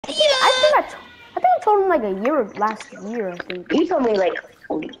I think I told him like a year last year. I think. You told me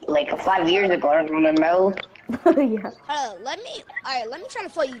like 5 years ago. I don't remember. Yeah. Let me try to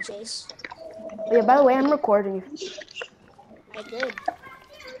follow you, Chase. Yeah. By the way, I'm recording. Alright, good.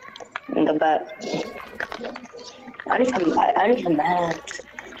 But I need some math.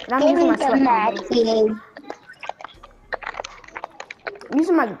 And I'm using my sweat combo.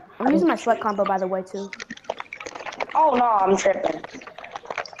 I'm using my sweat combo by the way too. Oh no, I'm tripping.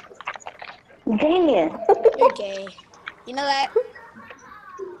 Dang it. You're gay. You know that?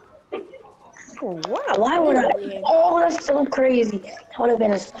 What? Why would I? Weird. Oh, that's so crazy. That would have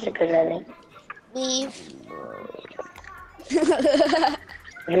been such a good ending. Leave.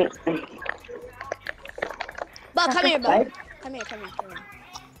 Bo, come here, Bo. What? Come here.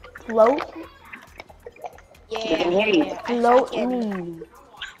 Float? Yeah. I can hear you. Float me. Alright,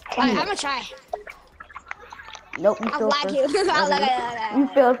 I'm gonna try. Nope, you I'll failed lag first. you. I'll lag You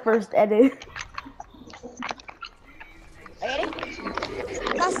failed first edit. Ready?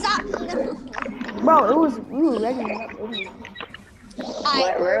 No, stop. No. Bro, it was we were ready.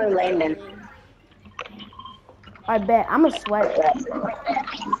 Alright. Where are we landing? I bet. I'm a sweat.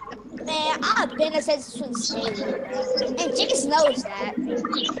 Man, I've been a sense between staying. And Jace knows that.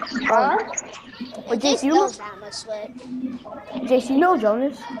 Huh? But Jace Jace, you knows that I'm a sweat. Jace, you know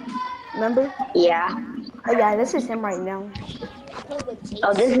Jonas? Remember? Yeah. Oh yeah, this is him right now. I play with Jace.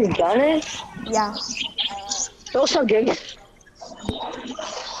 Oh, this is Jonas? Yeah. What's up, Jace?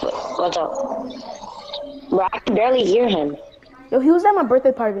 What's up? Bro, I can barely hear him. Yo, he was at my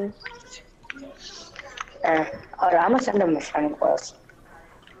birthday party. Hold on, I'm gonna send him a friend request.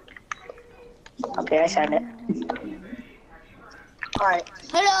 Okay, I sent it. Alright.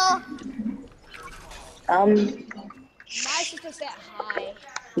 Hello. My sister said hi.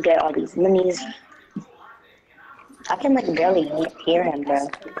 Get all these minis. I can like barely hear him, bro.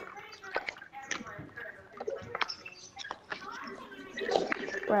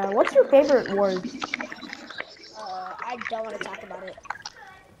 Bro, what's your favorite word? I don't want to talk about it.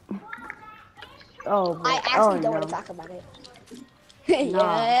 Oh, bro. I actually don't want to talk about it.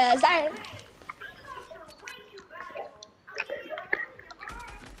 Yes,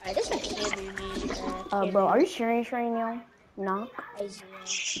 Alright, this is a bro, are you serious right now? No.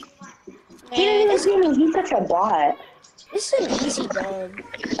 Man, He's such a bot. this is an easy dub.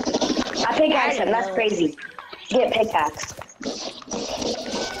 I pickaxe him, that's crazy. Get pickaxe.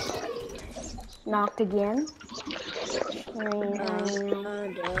 Knocked again.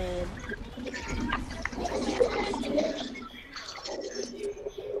 I'm dead.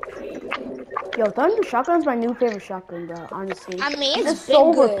 Yo, Thunder Shotgun's my new favorite shotgun, bro, honestly. I mean, it's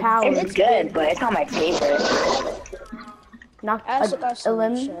so good. overpowered. It's good, but it's not my favorite. Knocked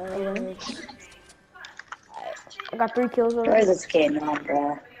Eliminate. I got 3 kills already. Where's this kid now,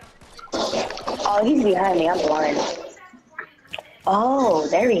 bro? Oh, he's behind me, I'm blind. Oh,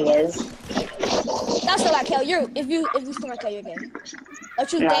 there he is. That's still not kill. If you still not kill, you're gay.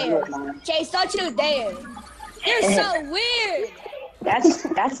 Don't you dare. Chase, don't you dare. You're so weird.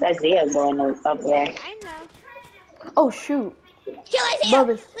 That's Isaiah going up there. I know. Oh shoot. Kill Isaiah,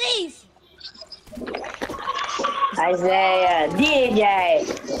 Brothers. please. Isaiah, DJ.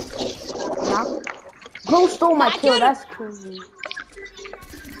 Bro stole my kill, that's crazy.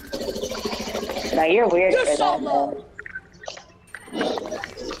 No, you're weird You're for so that, low.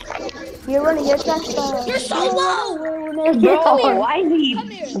 You're running your test. You're so low. Bro, why is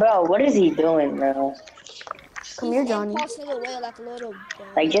he? Bro, what is he doing, bro? Come here, Johnny. Away like a little.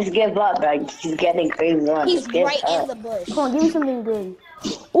 Like, just give up, bro. He's getting crazy on. He's right in the bush. Come on, give me something good.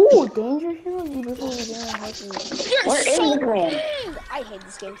 Ooh, danger shield. You listen to the Where is this man? I hate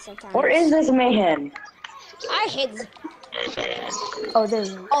this game sometimes. Where is this man? I hate this. Oh, there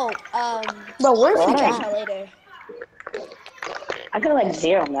you go. Oh, Bro, where's he I'll at? later. I got like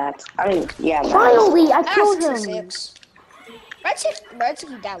 0 max. I mean, yeah. Max. Finally, I killed him. 6. Red took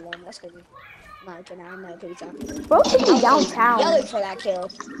you down 1. That's good. No, okay, now I'm not gonna be talking. Bro took me downtown. Yelling for that kill.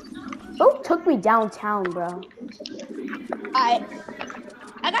 Bro took me downtown, bro. I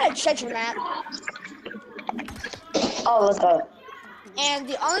got a treasure map. Oh, let's go. And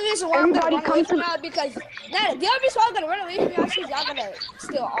the only reason why I'm gonna run away from y'all because the only reason why I'm gonna run away from y'all is because y'all gonna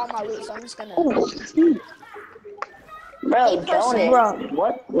steal all my loot. So I'm just gonna. Bro, Jonas.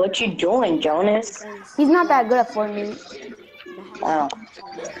 Bro. What you doing, Jonas? He's not that good at Fortnite. Oh.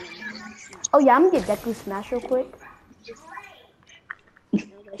 Oh yeah, I'm gonna get Deku Smash real quick.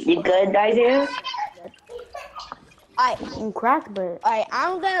 You good, Isaiah? I'm cracked, but Alright,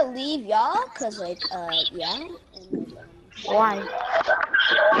 I'm gonna leave y'all cause yeah. why?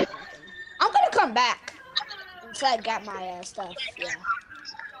 I'm gonna come back until I got my stuff. Yeah.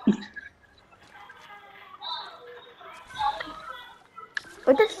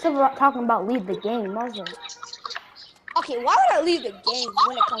 But they're still talking about leave the game. I was like, Okay, why would I leave the game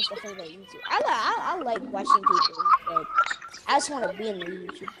when it comes to things like YouTube? I like watching people, but I just want to be in the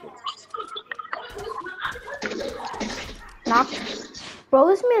YouTube group. knocked. Bro,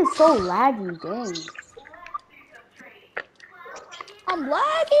 this man's so laggy, dang. I'm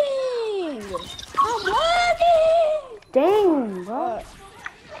lagging. I'm lagging. Dang, bro.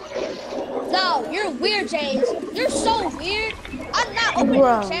 No, you're weird, James. You're so weird. I'm not opening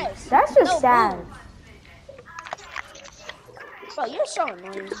Bro, the chest. that's just No, sad. move. Bro, you're so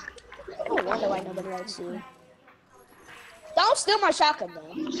annoying. No wonder why nobody likes you. Don't steal my shotgun,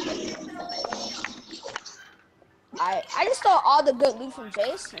 though. I just stole all the good loot from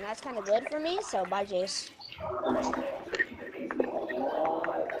Jace, and that's kind of good for me, so bye, Jace.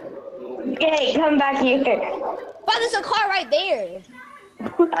 Hey, come back here. But there's a car right there.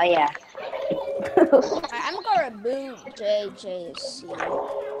 Oh, yeah. Alright, I'm gonna remove JJC.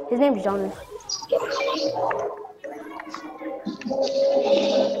 His name's Jonas.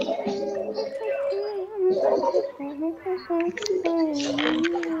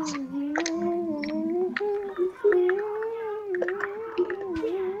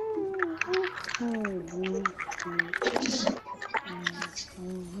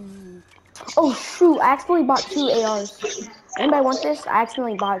 Oh shoot, I accidentally bought 2 ARs. Anybody want this? I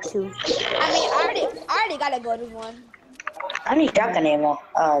accidentally bought 2. I mean, I already got a golden one. I need shotgun ammo.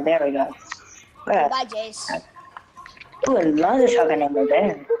 Oh, there we go. Yeah. Bye, Jace. Ooh, I love the shotgun ammo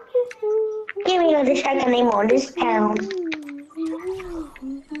there. Give me another shotgun ammo on this town.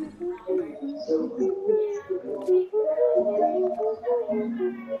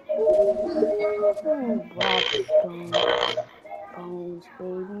 Bones,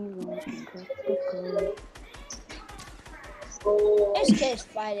 baby, cut the code. This kid's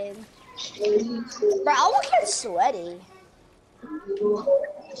fighting. Bro, I want to get sweaty.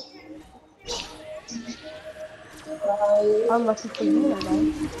 Unlucky for you,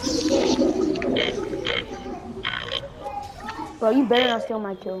 right? Bro, you better not steal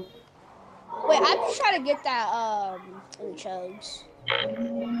my kill. Wait, I'm just trying to get that in chugs.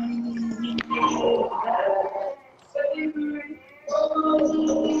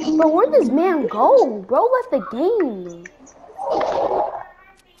 Bro, where'd this man go? Bro left the game.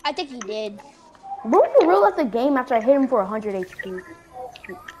 I think he did. Bro for real left the game after I hit him for 100 HP.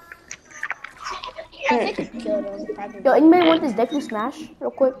 I think he killed him. Probably. Yo, anybody want this Deku Smash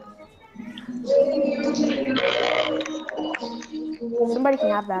real quick? Somebody can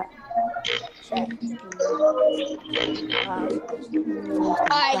have that.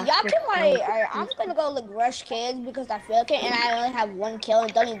 Alright, y'all can like, I'm gonna go like rush kids because I feel it and I only have 1 kill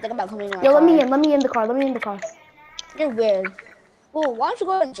and don't even think about coming in my Yo, car. let me in the car. You're weird. Well, why don't you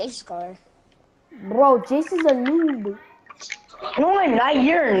go in Jace's car? Bro, Jace is a noob. No, I'm not.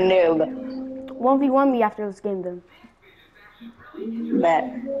 You're a noob. 1v1 me after this game then. Bet.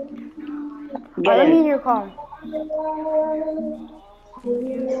 Alright, let me in your car.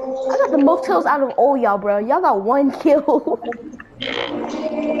 I got the most kills out of all y'all, bro. Y'all got 1 kill.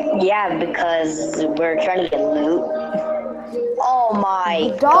 Yeah, because we're trying to get loot. Oh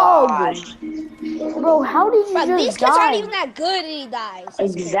my Dog. gosh. Bro, how did you But these just kids aren't die? even that good and he dies.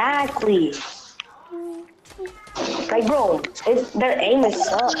 Exactly. Like, bro, their aim is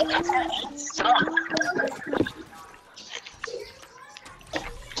suck.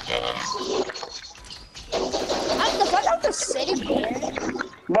 I'm just sitting here.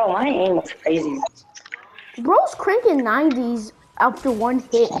 Bro, my aim was crazy. Bro's cranking 90s after 1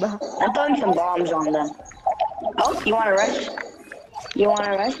 hit, bro. I'm throwing some bombs on them. Oh, you wanna rush? You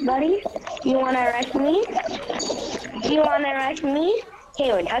wanna rush, buddy? You wanna rush me? You wanna rush me?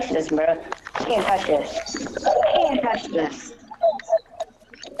 Can't even touch this, bro. Can't touch this. Can't touch this.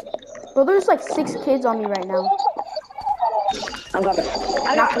 Bro, there's like 6 kids on me right now. I'm coming.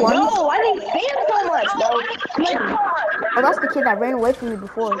 I got one. No, I didn't spam so much, bro. Oh, that's the kid that ran away from me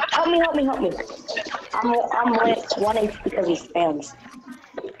before. Help me. I'm with 1 HP because he spams.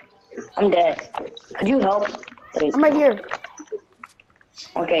 I'm dead. Could you help? Please. I'm right here.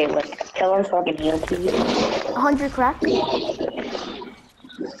 Okay, let's kill him so I can heal, please. 100 crack.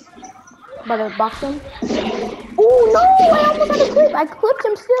 Better box him. Oh no! I almost had a clip. I clipped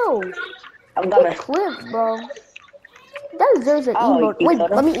him still. I'm coming. Good clip, bro. That deserves an Oh, emote. you Wait,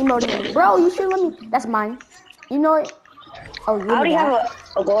 photo? let me emote him. Bro, you should let me. That's mine. You know it. Oh, you I already that. have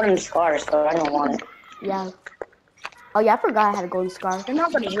a golden scar, so I don't want it. Yeah. Oh yeah, I forgot I had a golden scar. You're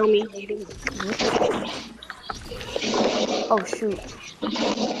not gonna heal me. Oh shoot.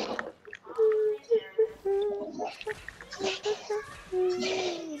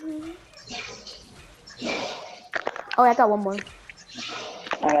 Oh, I got one more.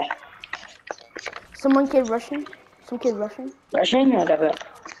 Someone kid rushing. Some kid rushing. Rushing? Okay, bro.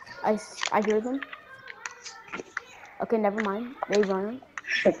 I hear them. Okay, never mind. They run.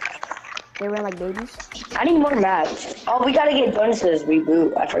 They ran like babies. I need more maps. Oh, we gotta get bonuses.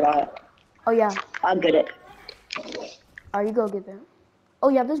 Reboot. I forgot. Oh yeah. I'll get it. Alright, you go get that. Oh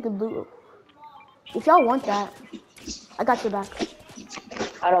yeah, there's good loot. If y'all want that, I got your back.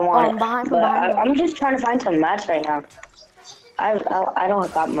 I don't want it. Behind, but behind. I'm just trying to find some maps right now. I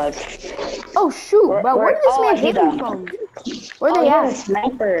don't got much. Oh shoot, bro! Where did this man hit me them. from? Where Oh, they he at? has a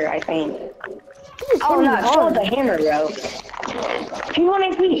sniper, I think. He just hit Oh me no, still hard. with the hammer, bro. He's 1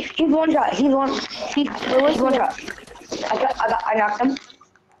 HP. He's one shot. He's one shot. I knocked him.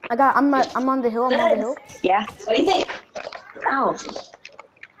 I'm on the hill. I'm on the hill. Yeah. What do you think? Ow.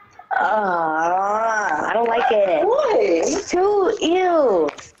 I don't like it. Why? It's too ew.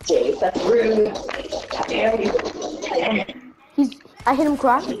 Jake, that's rude. How dare you? I hit him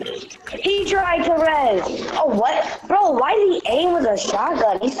cross. He tried to res. Oh, what? Bro, why did he aim with a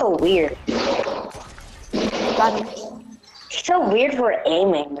shotgun? He's so weird. Got him. He's so weird for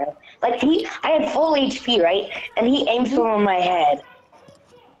aiming, bro. Like, I had full HP, right? And he aims from my head.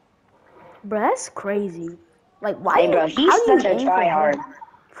 Bro, that's crazy. Like, why? Hey, bro, he's such a tryhard.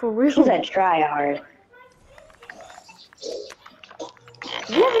 For real. He's a tryhard.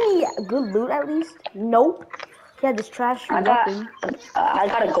 Do you have any good loot at least? Nope. Yeah, this trash weapon. I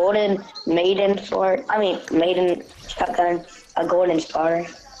got a golden maiden sword. I mean, maiden shotgun. A golden scar.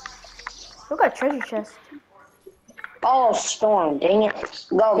 Look at treasure chest. Oh, storm! Dang it!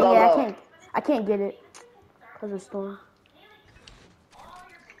 Go! I can't get it because of storm.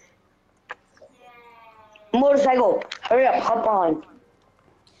 Motorcycle! Hurry up! Hop on!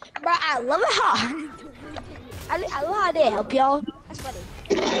 Bro, I love how I love how they help y'all. That's funny.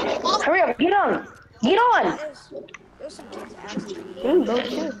 Hurry up! Get on! Get on! There's some kids actually. Dang, bro,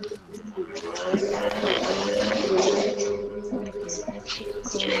 shit.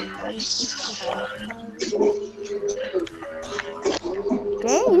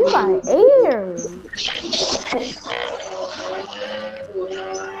 Dang, you got air.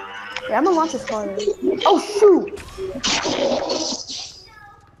 Yeah, I'm gonna launch this car. Oh shoot!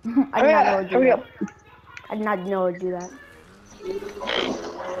 I did not know it would do that. I did not know it would do that.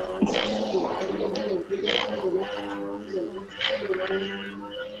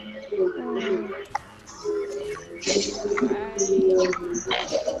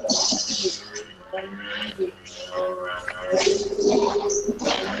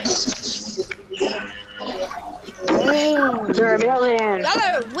 Y'all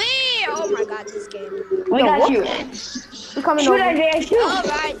are weird! Oh my god, this game. We got you. We coming Shoot, over. Isaiah, shoot. Oh,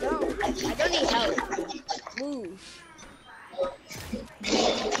 but I don't need help. Move.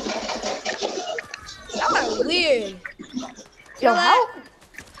 Y'all are weird. Yo, how?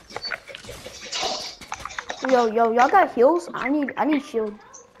 Yo, y'all got heals? I need shield.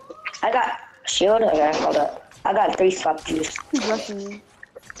 I got shield. Okay, hold up. I got 3 slap juice. He's rushing me.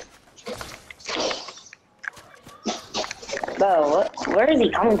 Bro, where is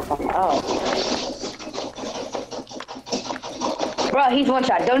he coming from? Oh. Bro, he's one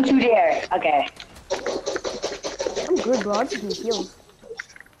shot. Don't you dare. Okay. I'm good, bro. I just need heals.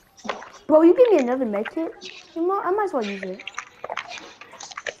 Bro, you give me another med kit? I might as well use it.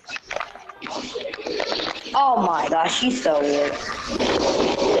 Oh my gosh, he's so weird.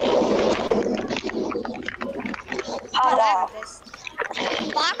 Hop off.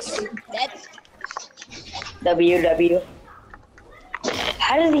 Box, dead. WW.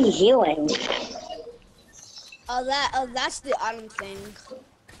 How is he healing? That's the autumn thing.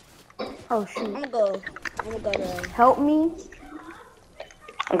 Oh shoot. I'm gonna go to... Help me.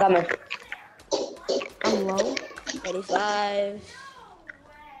 I'm coming. I'm low. 85.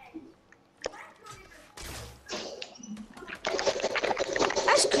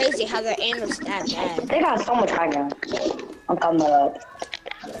 That's crazy how their aim is that bad. They got so much high ground. I'm coming up.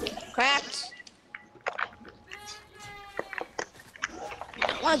 Cracked.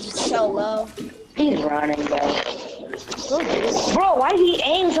 One's so low. He's running, bro. Bro, why did he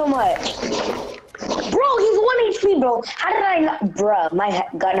aim so much? Bro, he's 1 HP, bro. How did I not? Bruh, my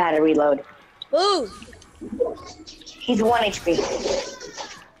gun had to reload. Move. He's 1 HP.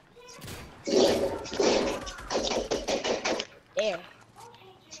 There.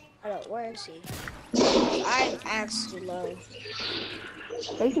 I don't. Where is he? I'm actually low.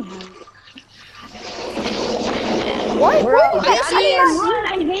 They can have it. What? Bro, What?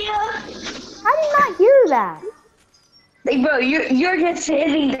 I did not hear that. Hey, bro, you're just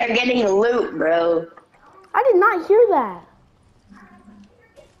sitting there getting loot, bro. I did not hear that.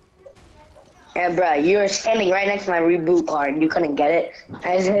 Yeah, bro, you were standing right next to my reboot card. You couldn't get it.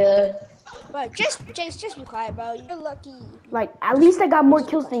 Isaiah. Bro, just be quiet, bro. You're lucky. Like, at least I got more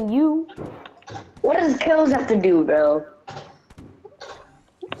kills than you. What does kills have to do, bro?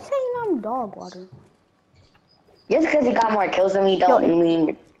 You saying I'm dog water? Just because you got more kills than me don't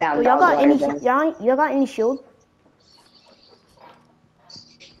mean that I'm Y'all dog got any? water, bro. Y'all got any shield?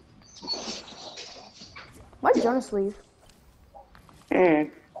 Why did Jonas leave? Mm.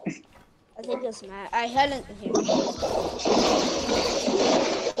 I think it's mad. I hadn't here.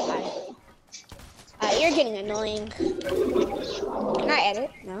 You're getting annoying. Can I edit?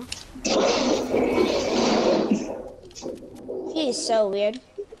 No. He's so weird.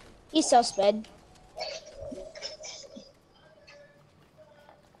 He's so sped.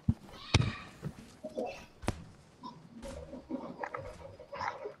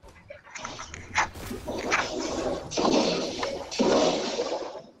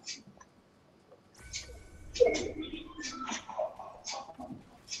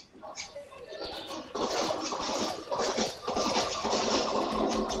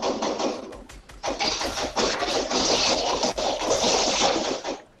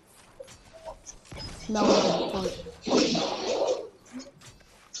 No.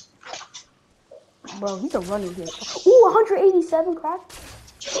 Bro, he's a runner here. Ooh, 187 crack.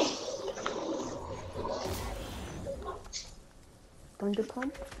 Thunder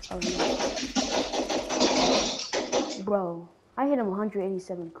pump? Oh no. Bro, I hit him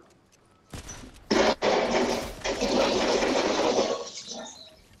 187.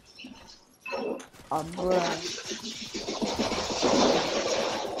 Oh, bro.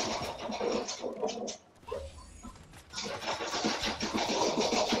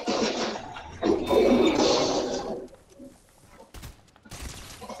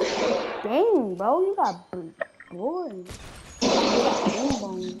 Dang, bro, you got bored.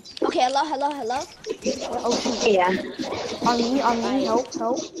 Okay, hello. Oh, shoot. Yeah. On me, help.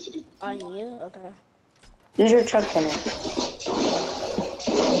 On you? Okay. Use your truck cannon.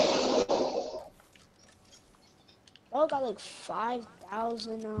 Oh, got like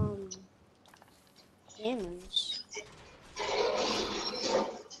 5,000 damage.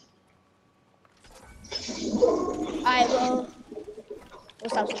 Alright, well.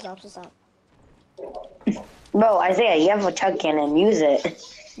 Stop. Bro, Isaiah, you have a truck cannon. Use it.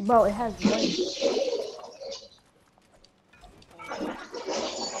 Bro, it has range.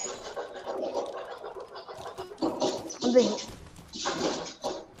 I'm big.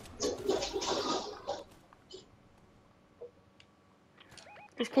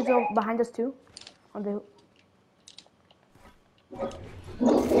 There's kids over behind us too. On the.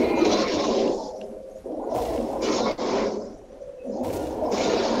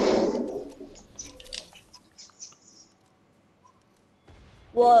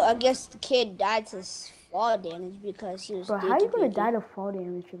 Well, I guess the kid died to fall damage because he was. Bro, how are you gonna die to fall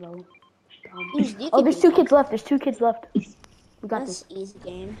damage, bro? Oh, there's two kids left. We got this. Easy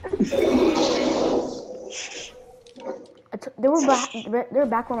game. They were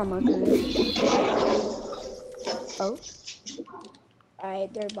back on our marker. Oh.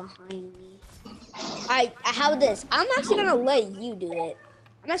 Alright, they're behind me. Alright, how this? I'm actually gonna let you do it.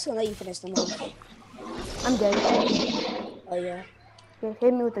 I'm actually gonna let you finish them off. I'm dead. Oh yeah. Okay,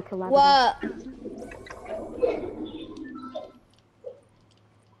 hit me with the collapse. What?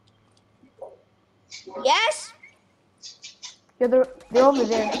 Yes? Yeah, they're over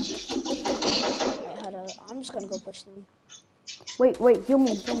there. Wait, hold on. I'm just gonna go push them. Wait, heal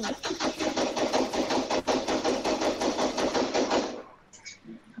me.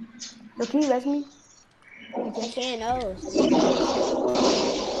 Yo, can you res me? I can't know.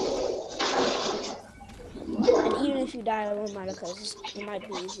 And even if you die, it won't matter because it might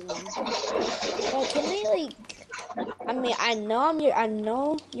be easy one. But can they like? I mean, I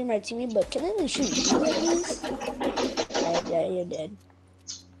know you're my teammate, but can they like shoot you at least? Yeah, you're dead.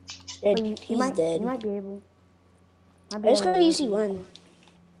 He's dead. You might be able. I just gotta use one.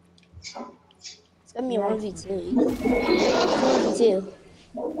 It's gonna be 1v2. 1v2.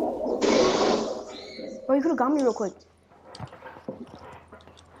 Bro, you could've got me real quick.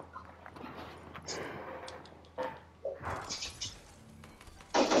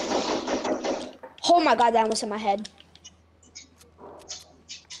 Oh my god, that was in my head.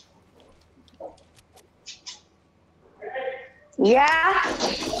 Yeah.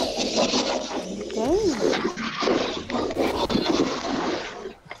 Dang.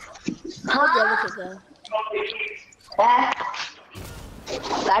 How'd the other kid go?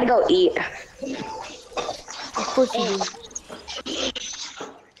 Gotta go eat. Of course you do.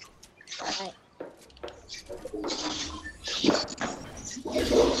 Alright.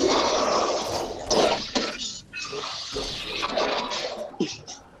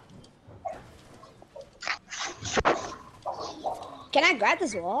 grab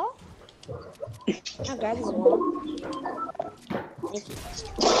this wall? Can I grab this wall? Thank you.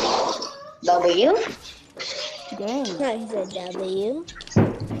 W? Dang. He said W.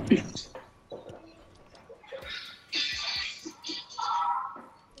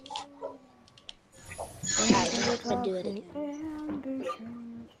 Alright, I'm gonna do it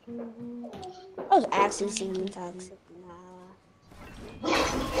again. I was actually singing toxic. Nah.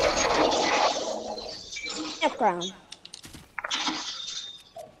 F crown.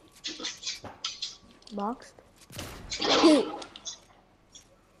 Boxed.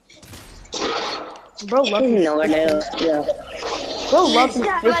 Bro loves He's his nowhere fish near. tank. Yeah. Bro loves his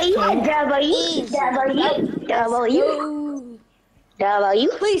fish tank. Easy.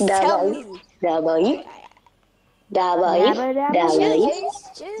 Please tell me.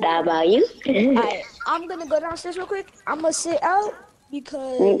 Alright, I'm gonna go downstairs real quick. I'm gonna sit out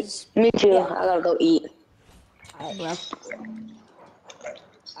because. Me too. Yeah. I gotta go eat. Alright,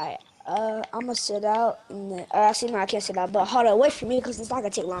 I'm gonna sit out and then, actually no, I can't sit out, but hold on, wait for me because it's not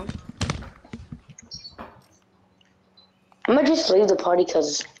gonna take long. I'm gonna just leave the party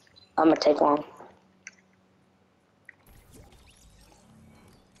because I'm gonna take long.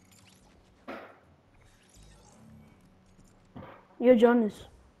 Yo, Jonas.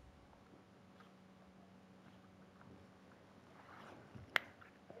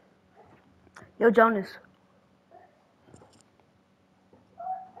 Yo, Jonas.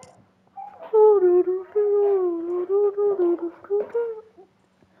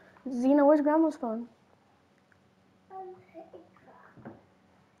 Zena, where's Grandma's phone?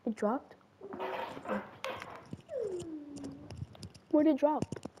 It dropped? Where'd it drop?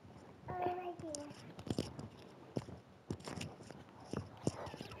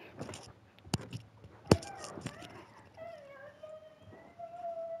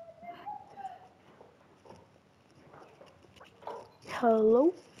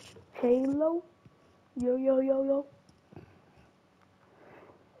 Hello? Halo? Yo, yo, yo, yo.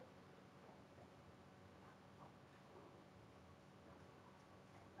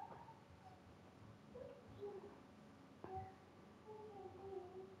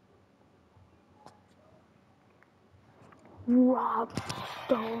 Rob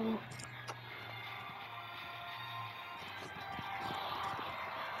Stone.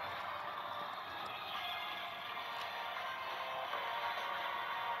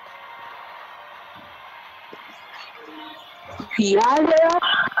 Yeah.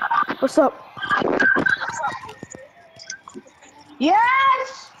 What's up?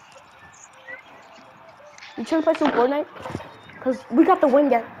 Yes. You trying to play some Fortnite? Cause we got the win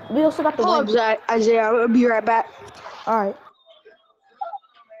yet. We also got the Hold win. up, Isaiah. I'm gonna be right back. Alright.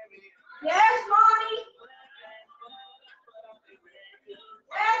 Yes, mommy.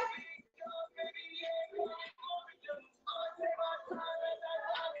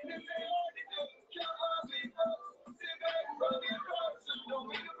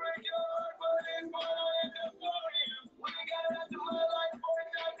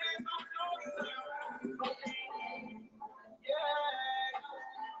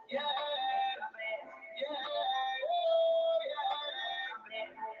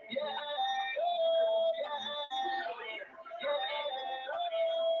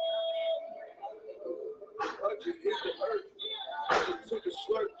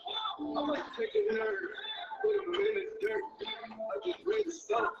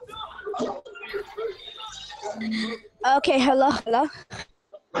 Okay, hello. Hello.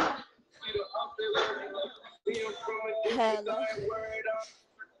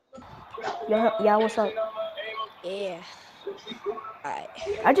 Yeah, what's up? Yeah. Alright.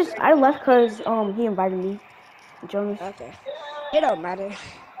 I left cause he invited me. Jonas. Okay. It don't matter.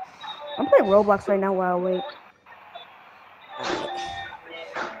 I'm playing Roblox right now while I wait. Alright.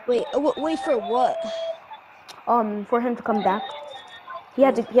 Wait. Wait for what? For him to come back. He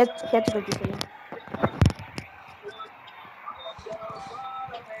had to go do something.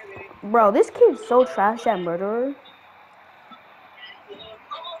 Bro, this kid's so trash at murderer.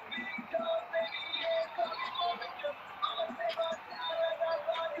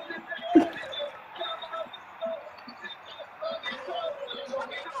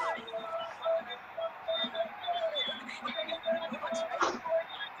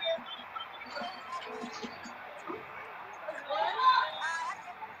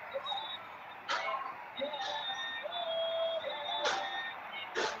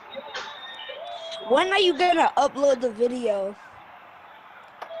 When are you gonna upload the video?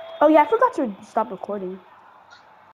 Oh yeah, I forgot to stop recording.